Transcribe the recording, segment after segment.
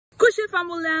Kushe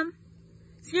Fambulam.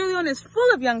 Sierra Leone is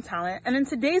full of young talent, and in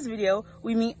today's video,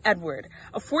 we meet Edward,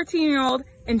 a 14-year-old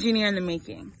engineer in the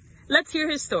making. Let's hear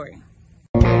his story.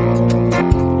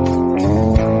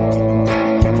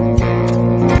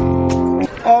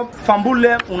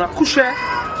 Fambulam una kushe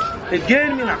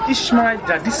again in Ishmael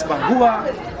Jadis Bangua.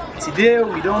 Today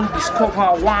we don't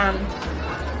discover one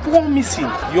promising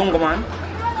young man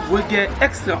with get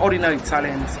extraordinary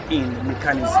talent in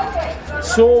mechanism.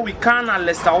 So we can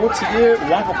let's out today,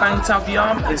 one for can interview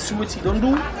him and see what he don't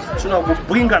do. So now we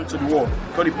bring him to the world.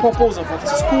 For the purpose of the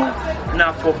school,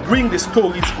 now for bring the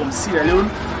stories from Sierra Leone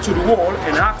to the world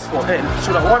and ask for help.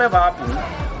 So that whatever happens,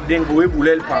 then go able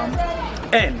help him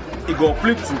and he go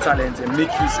uplift his talent and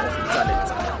make use of his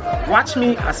talent. Watch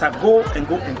me as I go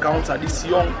encounter this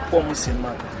young promising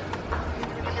man.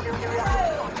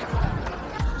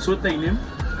 So what's your name?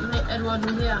 Edward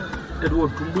Dumbuya.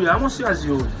 Edward Dumbuya. How much years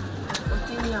you?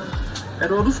 14 years.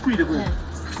 Edward, who school you go?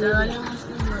 Sierra Leone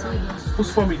School.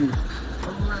 Whose family?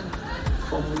 From one.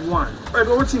 From one.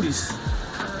 Edward, what's in this?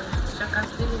 Shaka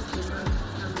Stadium.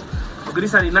 Okay,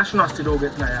 these are the national stadium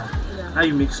get now. Yeah. How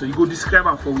you make so? You go describe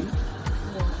them for me.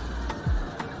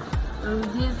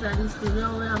 These are the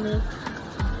stadium where I make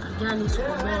again is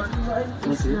football.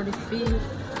 This is the field.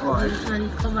 This is the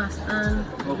cover stand.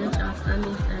 Then I stand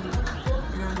inside it.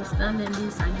 And I stand in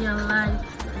this again light.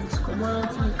 And it's common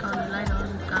to me can light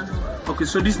on the candle. Okay,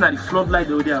 so this is not the floodlight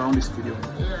over there around the stadium.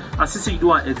 Yeah. I see you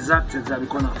do an exact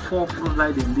because I 4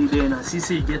 floodlight and there, and I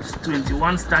see you get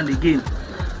 21 stand again.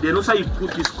 Then also you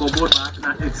put this scoreboard back.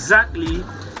 Now exactly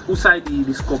outside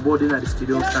the scoreboard in at the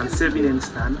stadium stand 7 and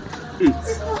stand 8.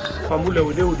 Famula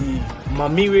with the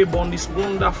Mamiwe born this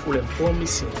wonderful and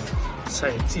promising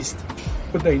scientist.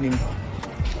 What are you name?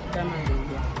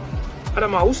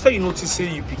 Adama, who say you notice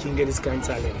say you picking get this kind of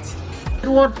talent?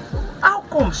 What? How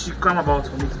come she come about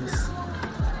to make this?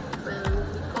 Well,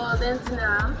 because then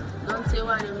now, don't say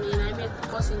what I mean. I make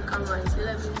person come and say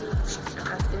let me look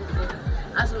Shaka Stadium.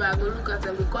 As we are going to look at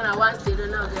them because I want to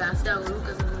now they are saying I will look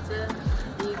at them and say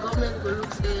the government will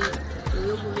look say they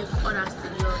will make other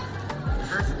stadium.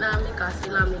 And now make a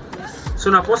still make this. So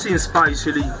now what's inspired you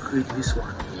say that you create this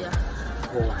one? Yeah.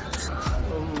 Alright.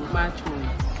 From March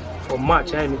month. For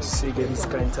March, I need to say get this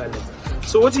kind of talent.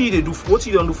 So what do you do? What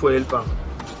you don't do for help?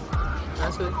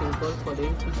 That's what they call for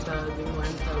them 2,000,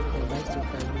 1,000, that's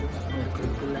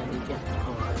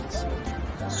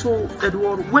 2,000. So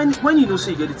Edward, when you know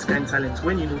say you get this kind of talent,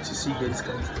 when you notice you get this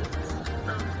kind of talent?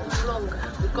 Long.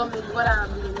 Because what I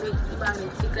make the back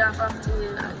and take that back to me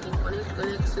and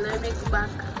collect. So I make the back,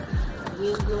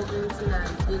 we go into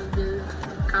and build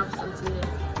carve something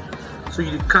there. So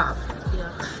you carve?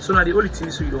 Yeah. So now the only thing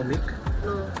is so you don't make?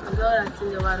 No, I'm the other thing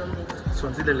that I don't make. So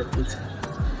until they like it?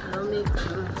 I don't make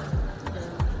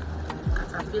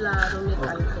caterpillar, I don't make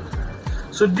calico.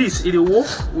 So this, it work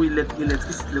with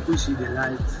electricity, like we see the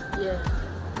light? Yeah.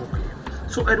 Okay.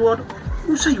 So Edward,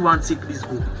 who say you want to take this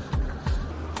go?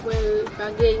 Well, if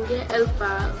I get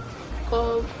helper,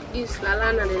 call this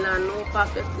land and the land, no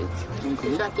perfect it.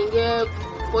 Okay. If I can get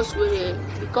post with it,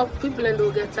 because people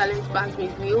don't get talent back me,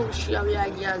 we all share we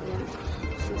idea again.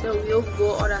 So we all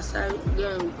go other side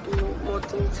again, do more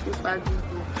things with bad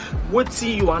people. What do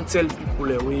you want to tell people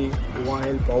the way you want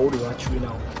help or how they watch you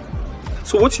now?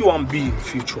 So what you want to be in the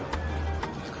future?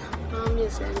 I want to be a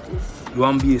scientist. You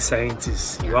want to be a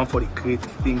scientist. You want for the great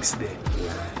things there.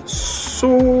 Yeah. So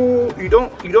you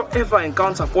don't ever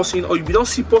encounter a person or you don't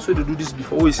see person to do this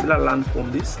before you still learn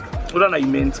from this? Other than you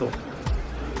mentor?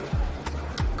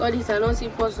 God is I don't see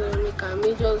person make a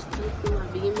major sleep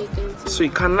and begin making things. So you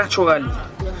can naturally.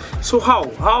 Yeah. So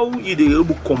how you they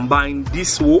able to combine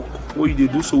this work what you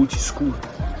do so with your school?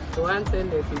 So one thing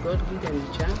that if God give them a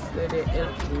chance, let them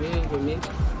help the way you make,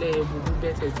 they will do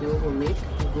better as they will make,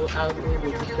 you go out where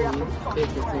they do for you,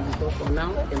 better thing. Because for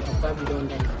now, and Papa be done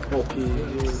that.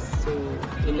 Okay. So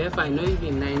 11, I know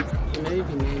even 9 years.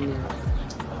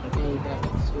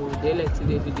 So they like to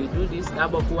they do this, that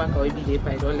book work or maybe they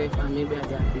pay don't let and maybe I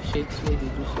appreciate what they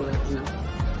do so right now.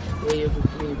 Where you go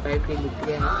play, pipe the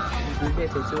prayer, you do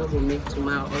better so we make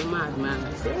tomorrow. All my man,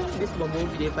 I say this bomb will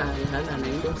be there for and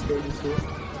I don't stay this way.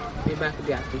 Maybe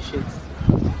they appreciate.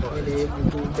 Or they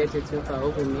do better thing for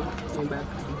over me. Maybe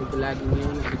the blood in me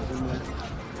and the tomorrow.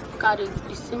 Because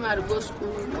you see my go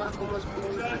school, work almost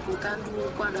school, you can't do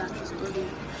what I study.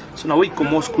 So now we come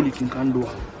out school you can do.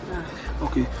 Yeah.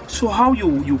 Okay. So how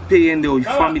you pay and your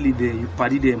family there, you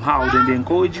party them, how then they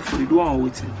encourage you for the do and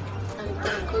waiting? And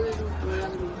they encourage me to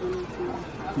learn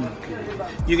the Okay.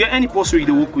 You get any person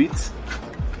you work with?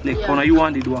 Like yeah. You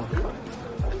want to do?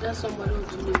 Just somebody who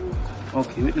do the work.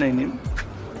 Okay, what's my name?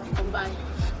 Bye.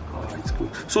 Alright,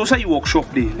 good. So say you workshop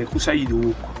there, like who say you do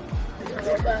work?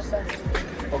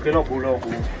 Okay, no go.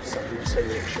 Say you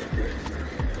workshop there.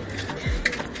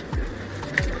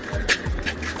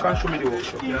 Can you show me the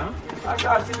workshop, yeah?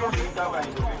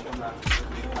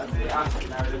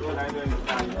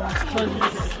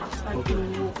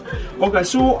 Okay,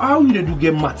 so how you do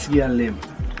get material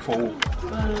for work?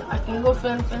 I can go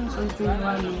find something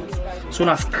 1 minute. So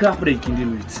now scrap they can deal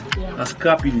with. Yeah. Now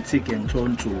scrap you take and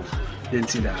turn to then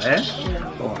that, eh?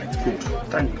 Yeah. Alright, good.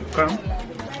 Thank you. Come.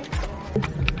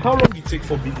 How long it take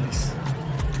for business?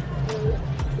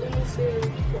 Let me say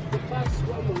for the past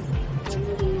 1 month.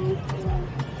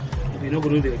 We're not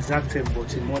going to do the exact time,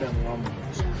 but in more than 1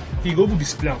 month. You go to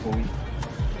this plan for me.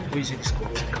 Where is this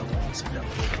called? Come on, this plan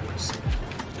for us.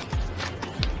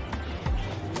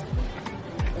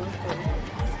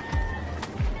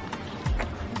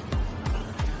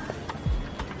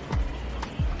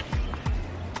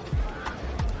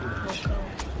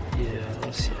 Yeah,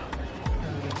 that's it.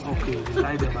 Okay, we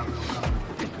lie them back.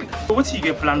 So what do you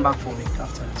get planned back for me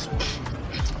after this one?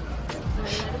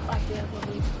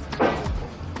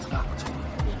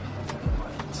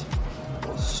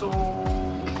 So,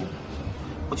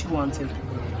 what you want to tell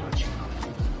people about you?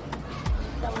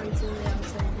 That one thing I'm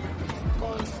saying,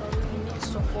 because we need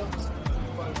support.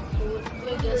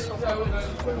 We get support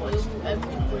for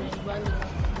every brand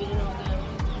building of them.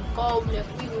 Because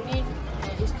we need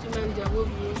instruments that will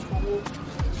be used for work.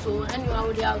 So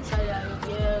anyone the outside I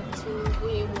get to be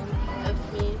able to help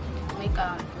me make a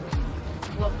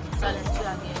work talent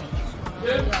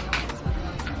again.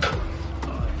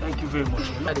 Thank you very much.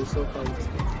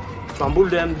 Fambul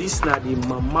them, this na the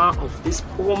mama of this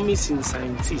promising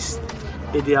scientist.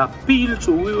 They appeal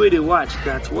to we where they watch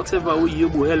that whatever we you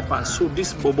will help us, so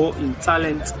this bobo in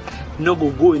talent no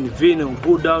go in vain and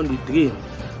go down the drain.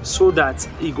 So that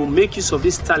he go make use of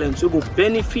this talent, so go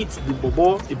benefit the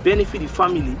bobo, benefit the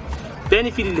family,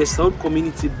 benefit the Leone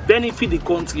community, benefit the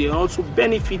country, and also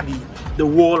benefit the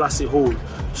world as a whole.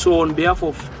 So on behalf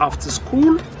of After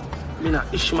School, Mina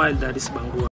Ishmael Dadis Bangua.